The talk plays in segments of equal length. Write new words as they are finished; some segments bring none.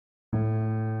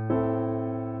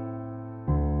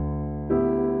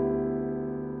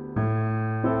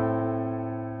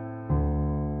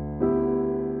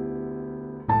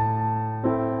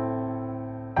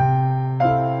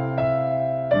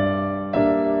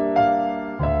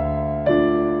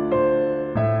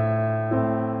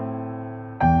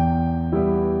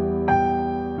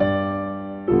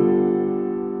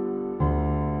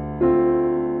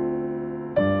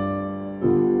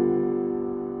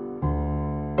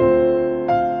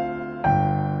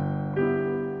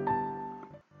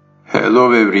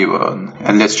Hello everyone,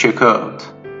 and let's check out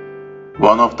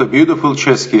one of the beautiful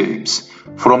chess games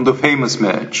from the famous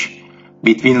match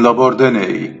between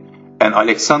Bourdonnais and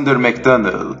Alexander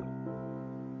McDonnell,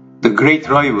 the great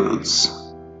rivals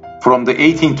from the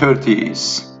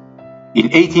 1830s.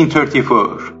 In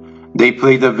 1834, they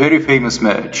played a very famous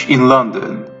match in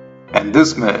London, and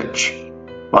this match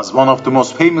was one of the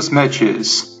most famous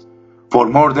matches for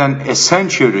more than a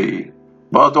century.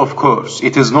 But of course,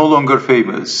 it is no longer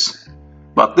famous.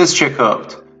 But let's check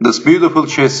out this beautiful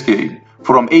chess game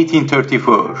from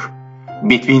 1834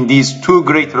 between these two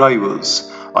great rivals,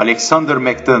 Alexander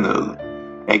McDonnell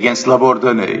against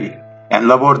Bourdonnais, and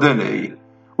Bourdonnais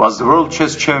was the world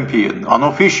chess champion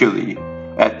unofficially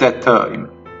at that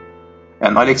time.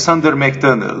 And Alexander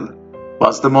McDonnell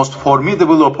was the most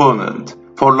formidable opponent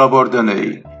for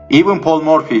Bourdonnais. Even Paul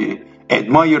Morphy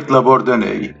admired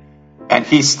Bourdonnais, and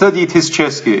he studied his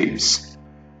chess games.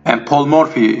 And Paul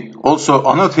Morphy also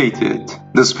annotated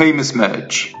this famous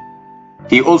match.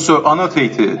 He also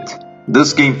annotated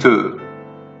this game too.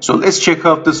 So let's check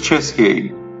out this chess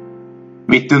game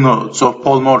with the notes of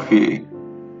Paul Morphy,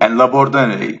 and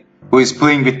Bourdonnais, who is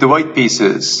playing with the white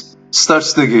pieces,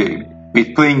 starts the game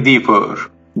with playing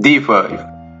d4,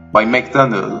 d5 by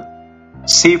McDonnell,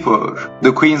 c4,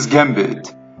 the Queen's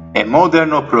Gambit, a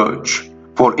modern approach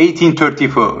for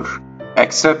 1834,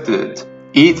 accepted,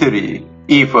 e3,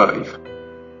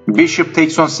 e5, bishop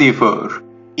takes on c4,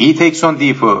 e takes on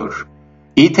d4,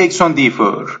 e takes on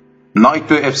d4, knight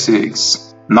to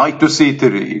f6, knight to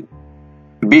c3,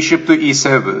 bishop to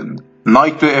e7,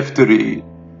 knight to f3,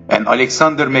 and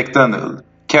Alexander McDonnell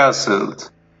castled,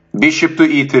 bishop to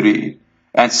e3,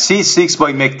 and c6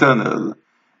 by McDonnell,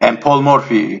 and Paul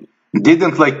Morphy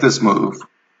didn't like this move.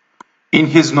 In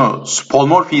his notes, Paul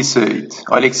Morphy said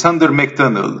Alexander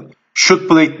McDonnell should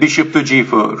play bishop to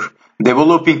g4,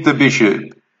 developing the bishop,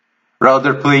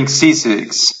 rather playing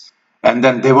c6, and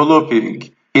then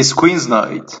developing his queen's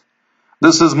knight.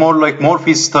 This is more like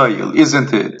Morphy's style,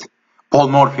 isn't it? Paul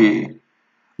Morphy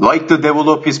liked to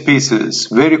develop his pieces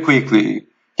very quickly.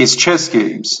 His chess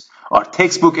games are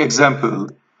textbook example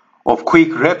of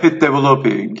quick, rapid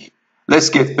developing.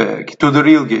 Let's get back to the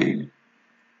real game.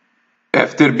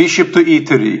 After bishop to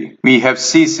e3, we have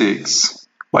c6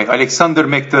 by Alexander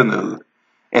McDonnell,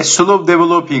 a slow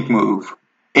developing move,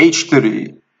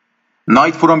 h3,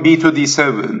 knight from b to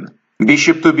d7,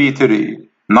 bishop to b3,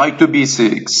 knight to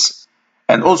b6,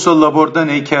 and also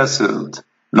Bourdonnais castled,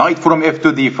 knight from f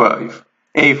to d5,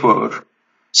 a4,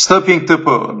 stopping the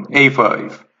pawn,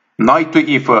 a5, knight to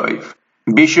e5,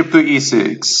 bishop to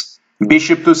e6,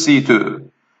 bishop to c2,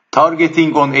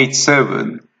 targeting on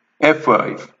h7,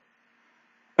 f5,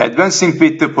 advancing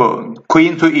with the pawn,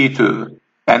 queen to e2,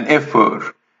 and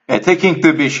f4, attacking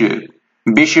the bishop,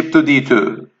 bishop to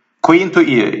d2, queen to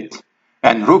e8,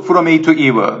 and rook from a to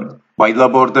e1 by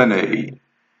Bourdonnais.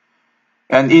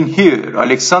 And in here,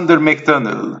 Alexander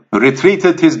McDonnell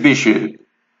retreated his bishop.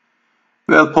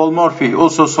 Well, Paul Morphy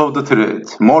also saw the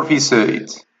threat. Morphy said,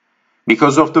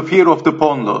 because of the fear of the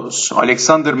pawn loss,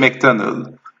 Alexander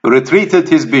McDonnell retreated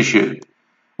his bishop.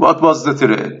 What was the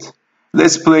threat?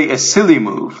 Let's play a silly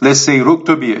move, let's say rook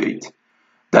to b8.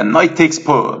 Then knight takes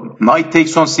pawn, knight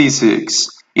takes on c6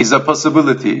 is a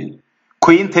possibility.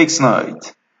 Queen takes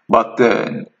knight, but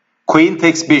then queen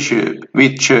takes bishop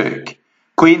with check.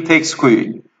 Queen takes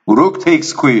queen, rook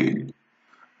takes queen.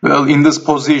 Well, in this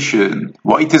position,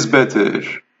 white is better.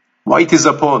 White is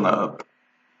a pawn up,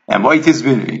 and white is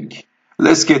winning.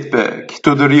 Let's get back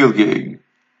to the real game.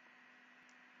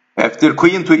 After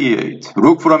queen to e8,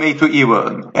 rook from a to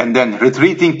e1, and then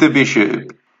retreating the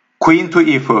bishop, queen to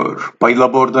e4 by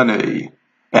Bourdonnais,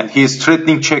 and he is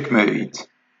threatening checkmate.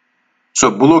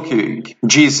 So blocking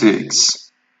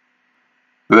g6.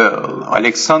 Well,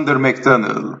 Alexander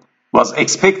McDonnell was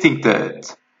expecting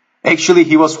that. Actually,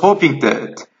 he was hoping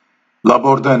that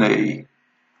Bourdonnais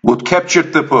would capture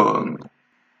the pawn,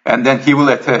 and then he will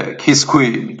attack his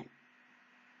queen.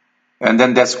 And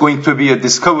then that's going to be a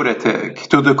discover attack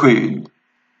to the queen.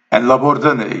 And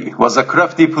Bourdonnais was a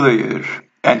crafty player,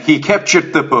 and he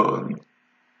captured the pawn.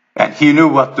 And he knew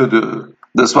what to do.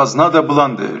 This was not a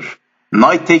blunder.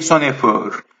 Knight takes on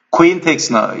f4, queen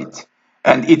takes knight.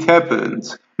 And it happened.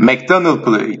 McDonnell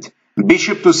played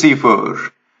bishop to c4.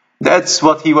 That's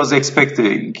what he was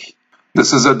expecting.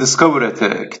 This is a discover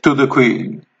attack to the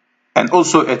queen. And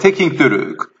also attacking the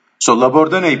rook. So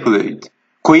Bourdonnais played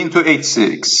queen to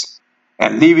h6.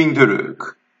 And leaving the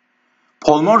rook.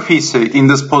 Paul Morphy said in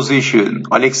this position,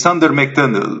 Alexander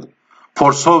McDonnell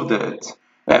foresaw that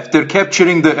after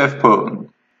capturing the f-pawn,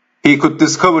 he could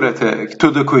discover attack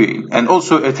to the queen and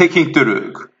also attacking the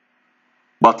rook.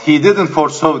 But he didn't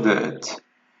foresaw that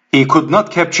he could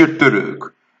not capture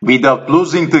Turk without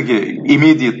losing the game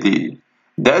immediately.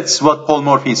 That's what Paul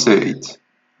Morphy said.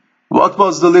 What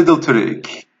was the little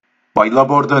trick? By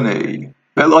Bourdonnais.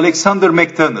 Well, Alexander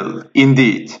McDonnell,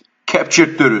 indeed,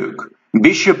 captured Turk.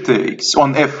 Bishop takes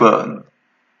on f1.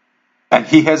 And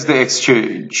he has the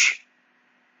exchange.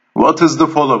 What is the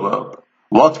follow-up?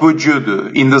 What would you do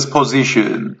in this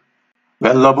position?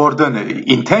 Well, Bourdonnais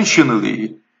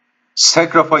intentionally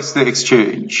sacrificed the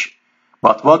exchange.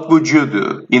 But what would you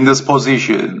do in this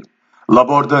position?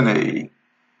 Bourdonnais,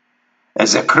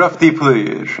 as a crafty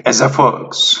player, as a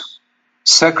fox,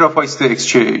 sacrificed the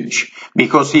exchange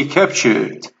because he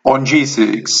captured on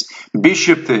g6,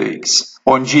 bishop takes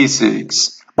on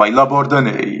g6 by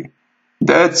Bourdonnais.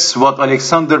 That's what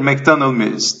Alexander McDonnell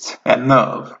missed, and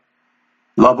now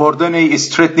Bourdonnais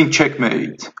is threatening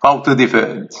checkmate. How to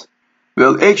defend?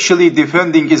 Well, actually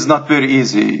defending is not very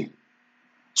easy.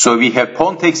 So we have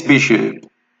pawn takes bishop,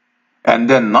 and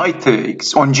then knight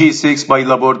takes on g6 by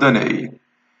Bourdonnais,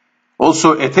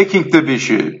 also attacking the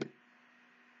bishop,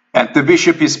 and the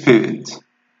bishop is pinned.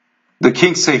 The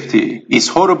king's safety is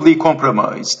horribly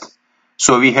compromised,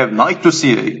 so we have knight to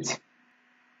c8.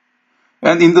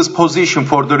 And in this position,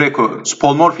 for the records,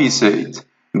 Paul Morphy said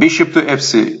bishop to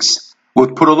f6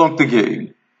 would prolong the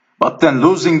game, but then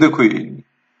losing the queen.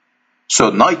 So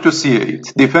knight to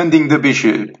c8, defending the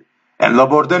bishop, and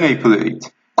Bourdonnais played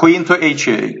queen to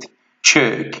h8,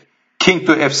 check, king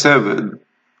to f7,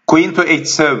 queen to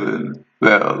h7.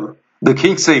 Well, the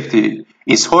king's safety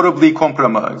is horribly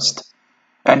compromised.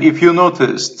 And if you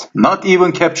noticed, not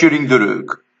even capturing the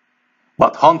rook,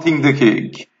 but hunting the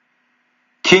king.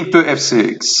 King to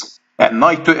f6 and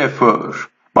knight to f4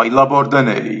 by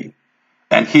Bourdonnais.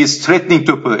 And he is threatening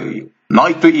to play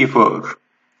knight to e4,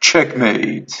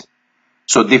 checkmate.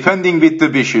 So defending with the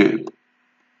bishop.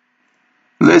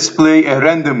 Let's play a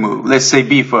random move, let's say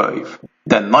b5,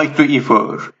 then knight to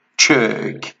e4,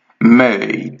 check,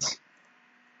 mate.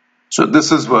 So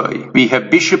this is why we have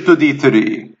bishop to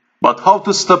d3. But how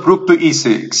to stop rook to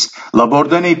e6?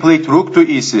 Bourdonnais played rook to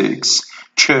e6,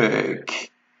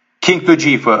 check, king to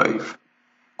g5,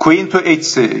 queen to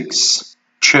h6,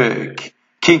 check,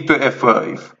 king to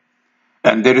f5.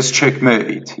 And there is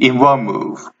checkmate in one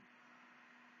move.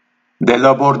 Then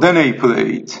Bourdonnais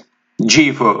played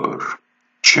g4.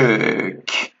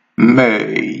 Check,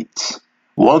 mate.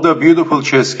 What a beautiful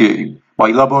chess game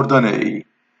by Bourdonnais.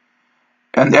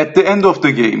 And at the end of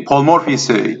the game, Paul Morphy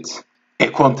said,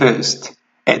 a contest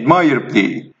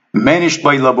admirably managed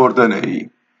by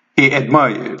Bourdonnais. He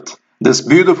admired this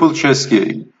beautiful chess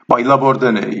game by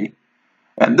Bourdonnais.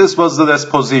 And this was the last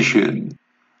position.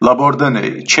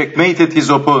 Bourdonnais checkmated his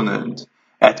opponent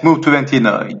at move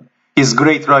 29, his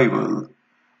great rival.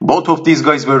 Both of these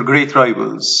guys were great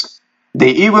rivals.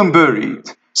 They even buried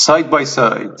side by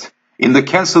side in the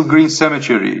Kensal Green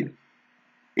Cemetery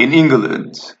in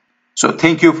England. So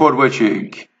thank you for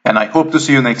watching, and I hope to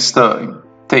see you next time.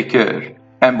 Take care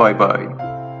and bye bye.